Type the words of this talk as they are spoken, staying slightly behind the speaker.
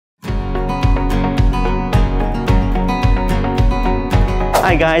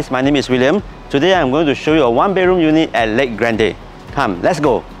Hi guys, my name is William. Today I'm going to show you a one-bedroom unit at LakeGrande. Come, let's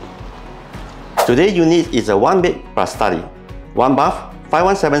go. Today's unit is a one-bed plus study, one bath,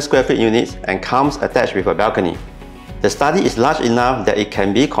 517 square feet unit, and comes attached with a balcony. The study is large enough that it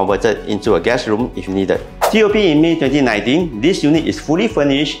can be converted into a guest room if needed. TOP in May 2019, this unit is fully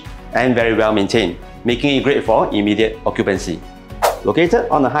furnished and very well maintained, making it great for immediate occupancy. Located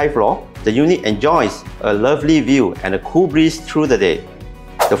on a high floor, the unit enjoys a lovely view and a cool breeze through the day.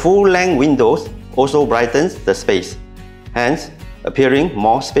 The full-length windows also brightens the space, hence appearing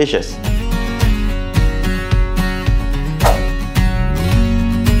more spacious.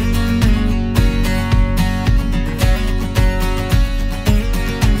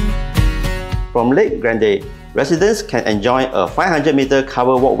 From LakeGrande, residents can enjoy a 500-meter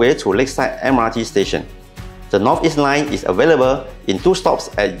covered walkway to Lakeside MRT station. The Northeast Line is available in 2 stops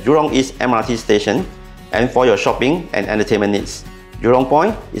at Rulang East MRT station and for your shopping and entertainment needs. Jurong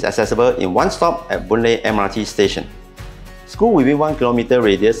Point is accessible in 1 stop at Boon Lay MRT station. Schools within 1 kilometer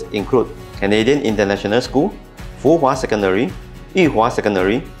radius include Canadian International School, Fuhua Secondary, Yuhua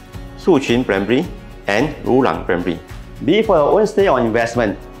Secondary, Suqun Primary, and Rulang Primary. Be it for your own stay or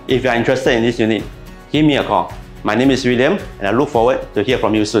investment, if you are interested in this unit, give me a call. My name is William and I look forward to hear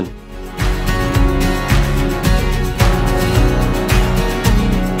from you soon.